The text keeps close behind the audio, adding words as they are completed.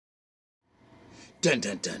Dun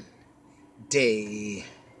dun dun. Day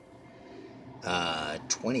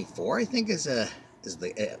 24, I think, is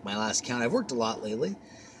my last count. I've worked a lot lately.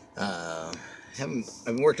 I've been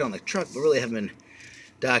working on the truck, but really haven't been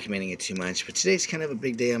documenting it too much. But today's kind of a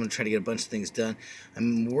big day. I'm going to try to get a bunch of things done.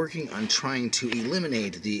 I'm working on trying to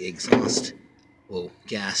eliminate the exhaust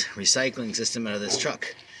gas recycling system out of this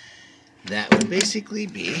truck. That would basically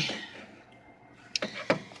be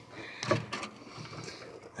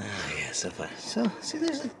so see,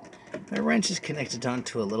 my wrench is connected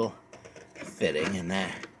onto a little fitting, and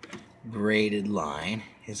that braided line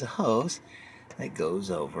is a hose that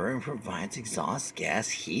goes over and provides exhaust gas,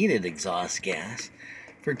 heated exhaust gas,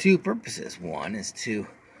 for two purposes. One is to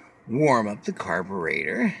warm up the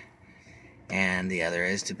carburetor, and the other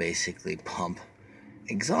is to basically pump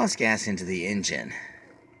exhaust gas into the engine.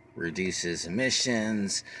 Reduces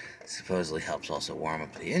emissions, supposedly helps also warm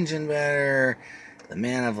up the engine better. The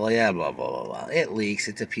manifold, yeah, blah, blah, blah, blah. It leaks.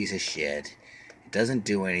 It's a piece of shit. It doesn't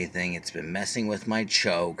do anything. It's been messing with my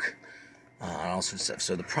choke and all sorts of stuff.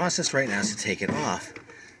 So the process right now is to take it off.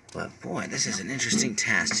 But boy, this is an interesting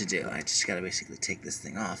task to do. I just got to basically take this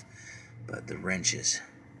thing off. But the wrench is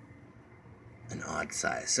an odd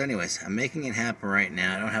size. So anyways, I'm making it happen right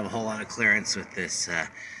now. I don't have a whole lot of clearance with this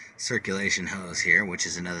circulation hose here, which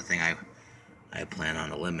is another thing I plan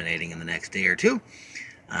on eliminating in the next day or two.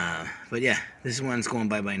 But yeah, this one's going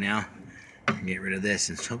bye-bye now. Get rid of this,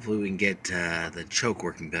 and hopefully we can get the choke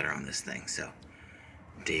working better on this thing. So,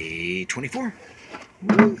 day 24.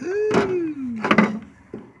 Woohoo!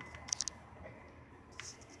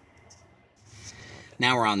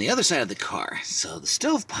 Now we're on the other side of the car. So the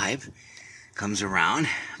stovepipe comes around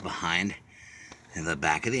behind the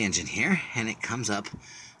back of the engine here, and it comes up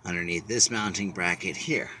underneath this mounting bracket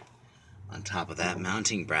here. On top of that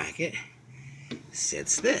mounting bracket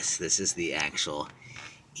sits this. This is the actual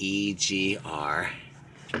EGR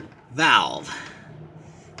valve.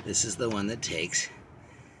 This is the one that takes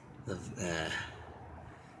the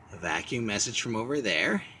vacuum message from over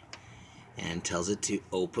there and tells it to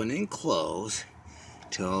open and close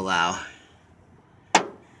to allow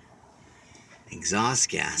exhaust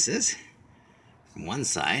gases from one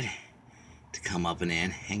side to come up and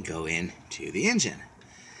in and go into the engine.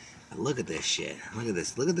 But look at this shit. Look at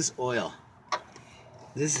this. Look at this oil.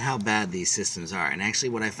 This is how bad these systems are. And actually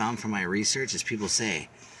what I found from my research is people say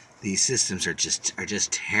these systems are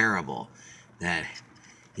just terrible. That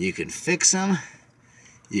you can fix them,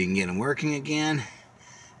 you can get them working again,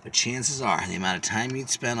 but chances are the amount of time you'd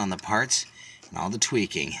spend on the parts and all the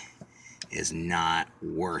tweaking is not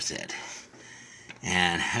worth it.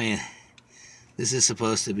 And I mean, this is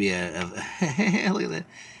supposed to be a look at that.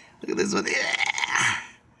 Look at this one. Yeah.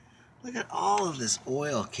 Look at all of this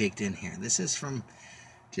oil caked in here. This is from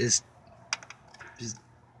just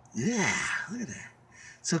yeah, look at that.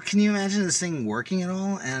 So can you imagine this thing working at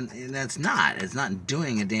all? And that's not. It's not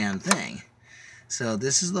doing a damn thing. So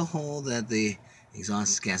this is the hole that the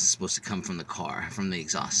exhaust gas is supposed to come from the car, from the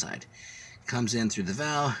exhaust side. It comes in through the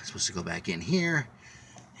valve. It's supposed to go back in here,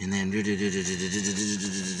 and then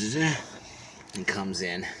and comes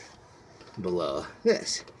in below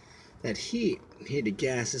this. That heated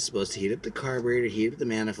gas is supposed to heat up the carburetor, heat up the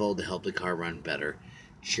manifold to help the car run better.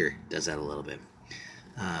 Sure, does that a little bit.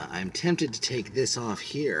 I'm tempted to take this off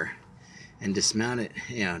here and dismount it,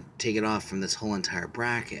 take it off from this whole entire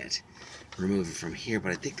bracket, remove it from here,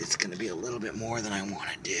 but I think it's going to be a little bit more than I want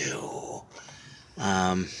to do.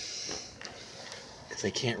 Because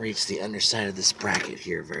I can't reach the underside of this bracket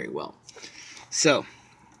here very well. So,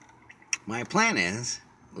 my plan is,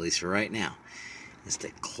 at least for right now, is to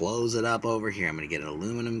close it up over here. I'm going to get an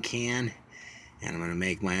aluminum can, and I'm going to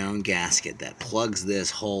make my own gasket that plugs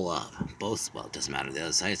this hole up. Both, well, it doesn't matter the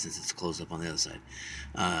other side since it's closed up on the other side.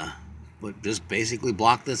 But just basically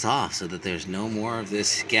block this off so that there's no more of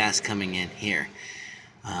this gas coming in here.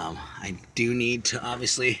 I do need to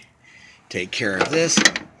obviously take care of this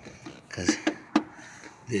because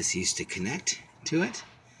this used to connect to it.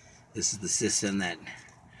 This is the system that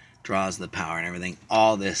draws the power and everything.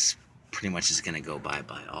 All this pretty much is going to go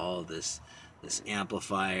bye-bye. All this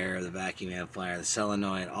amplifier, the vacuum amplifier, the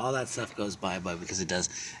solenoid, all that stuff goes bye-bye because it does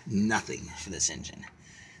nothing for this engine.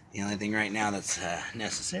 The only thing right now that's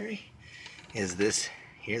necessary is this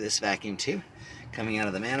here, this vacuum tube coming out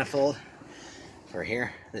of the manifold for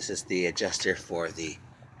here. This is the adjuster for the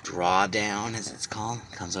drawdown, as it's called.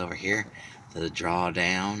 It comes over here to the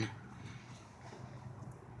drawdown.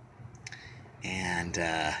 And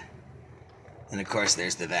of course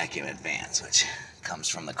there's the vacuum advance, which comes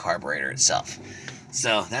from the carburetor itself.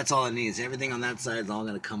 So that's all it needs. Everything on that side is all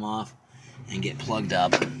going to come off and get plugged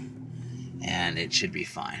up, and it should be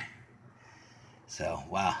fine. So,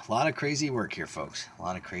 wow, a lot of crazy work here, folks. A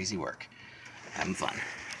lot of crazy work. Having fun.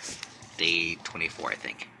 Day 24, I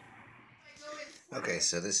think. Okay,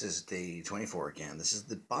 so this is day 24 again. This is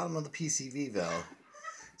the bottom of the PCV valve.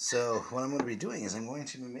 So what I'm going to be doing is I'm going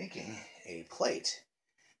to be making a plate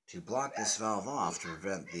to block this valve off to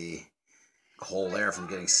prevent the cold air from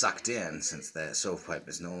getting sucked in, since the stovepipe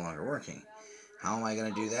is no longer working. How am I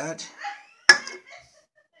going to do that?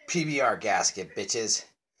 PBR gasket, bitches.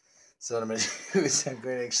 So what I'm going to do is I'm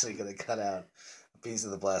actually going to cut out a piece of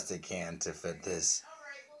the plastic can to fit this.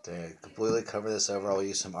 To completely cover this over, I'll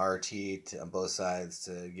use some RT on both sides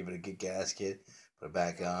to give it a good gasket, put it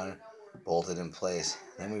back on, bolt it in place.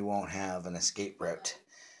 Then we won't have an escape route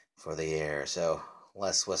for the air, so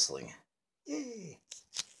less whistling. Yay!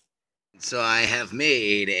 So I have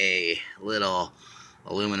made a little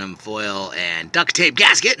aluminum foil and duct tape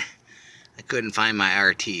gasket. I couldn't find my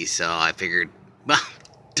RT, so I figured, well,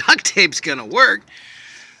 duct tape's gonna work.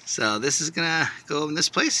 So this is gonna go in this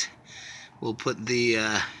place. We'll put the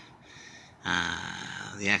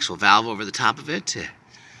actual valve over the top of it to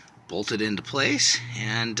bolt it into place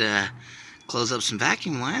and close up some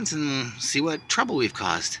vacuum lines and see what trouble we've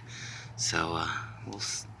caused. So we'll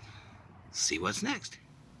see what's next.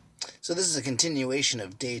 So this is a continuation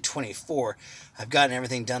of day 24. I've gotten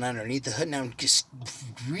everything done underneath the hood. Now I just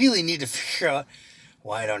really need to figure out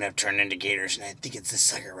why I don't have turn indicators, and I think it's this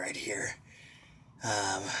sucker right here.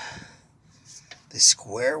 The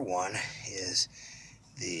square one is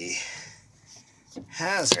the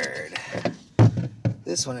hazard.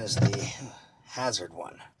 This one is the hazard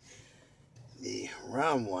one. The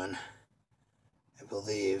round one, I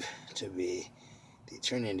believe, to be the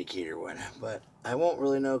turn indicator one, but I won't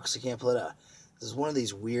really know because I can't pull it out. This is one of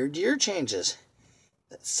these weird gear changes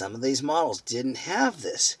that some of these models didn't have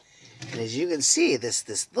this. And as you can see,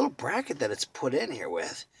 this little bracket that it's put in here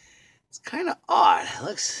with, it's kind of odd. It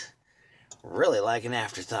looks really like an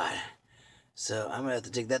afterthought. So I'm gonna have to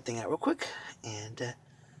dig that thing out real quick and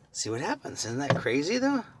see what happens. Isn't that crazy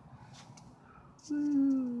though?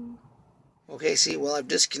 Okay, see, well, I've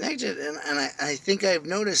disconnected, and I think I've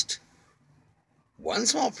noticed one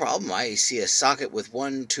small problem. I see a socket with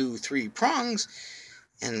 1, 2, 3 prongs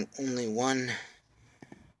and only 1,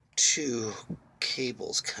 2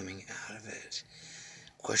 cables coming out of it.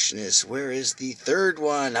 Question is, where is the third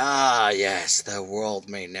one? Ah, yes, the world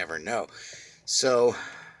may never know. So,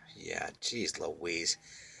 yeah, geez Louise.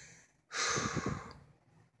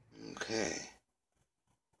 Okay.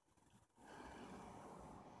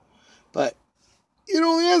 But it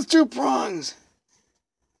only has 2 prongs.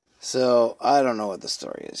 So, I don't know what the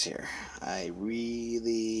story is here. I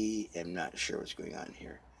really am not sure what's going on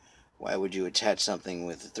here. Why would you attach something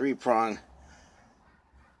with a 3-prong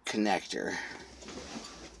connector?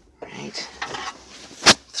 Right?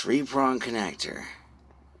 3-prong connector.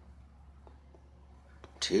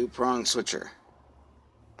 2-prong switcher.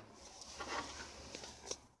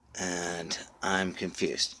 And I'm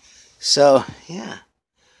confused. So, yeah.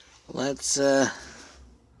 Let's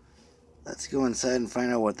go inside and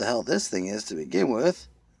find out what the hell this thing is to begin with,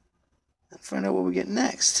 and find out what we get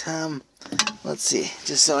next. Let's see,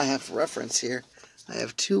 just so I have reference here, I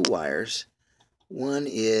have 2 wires. One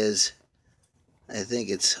is, I think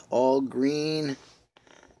it's all green.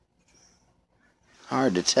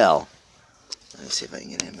 Hard to tell. Let me see if I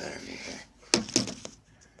can get in better view here.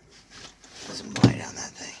 Put some light on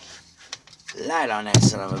that thing. Light on that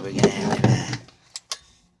son of a big hand.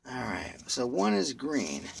 Alright, so one is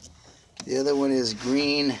green. The other one is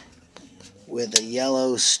green with a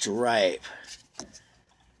yellow stripe.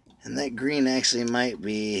 And that green actually might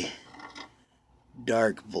be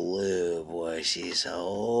dark blue. Boy, she's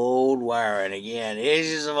old wiring again.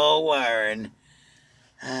 Issues of old wiring.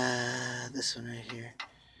 This one right here.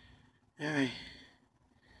 Alright.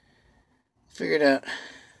 Figured out.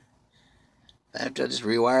 I have to just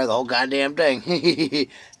rewire the whole goddamn thing.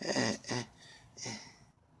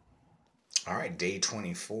 Alright, day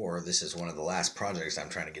 24. This is one of the last projects I'm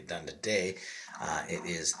trying to get done today. It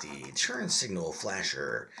is the turn signal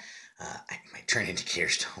flasher. My turn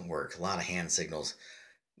indicators don't work. A lot of hand signals.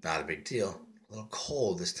 Not a big deal. A little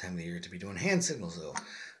cold this time of the year to be doing hand signals though.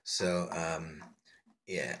 So,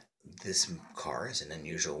 yeah, this car is an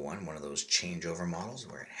unusual one of those changeover models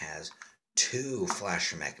where it has 2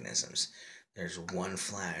 flasher mechanisms. There's one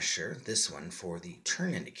flasher, this one, for the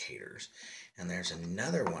turn indicators. And there's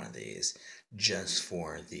another one of these just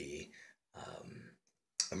for the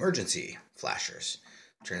emergency flashers,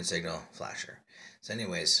 turn signal flasher. So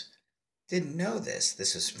anyways, didn't know this.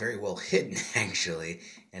 This was very well hidden, actually.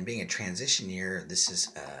 And being a transition year, this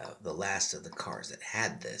is the last of the cars that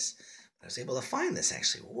had this. I was able to find this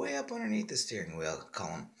actually way up underneath the steering wheel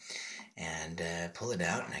column and pull it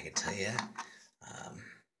out, and I can tell you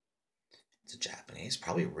it's a Japanese,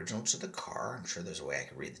 probably original to the car. I'm sure there's a way I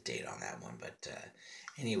could read the date on that one, but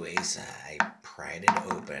anyways, I pried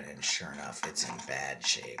it open, and sure enough, it's in bad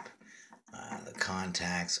shape. The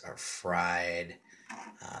contacts are fried.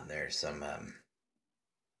 There's some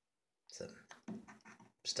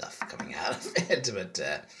stuff coming out of it, but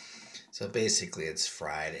so basically it's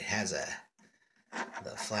fried. It has the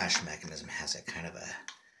flash mechanism has a kind of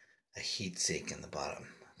a heat sink in the bottom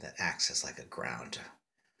that acts as like a ground,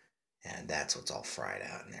 and that's what's all fried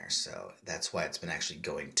out in there. So that's why it's been actually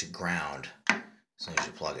going to ground as soon as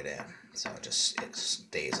you plug it in. So it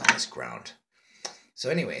stays on this ground. So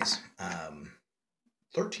anyways,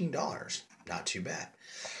 $13, not too bad.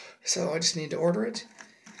 So I just need to order it,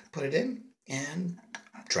 put it in, and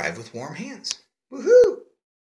drive with warm hands. Woohoo!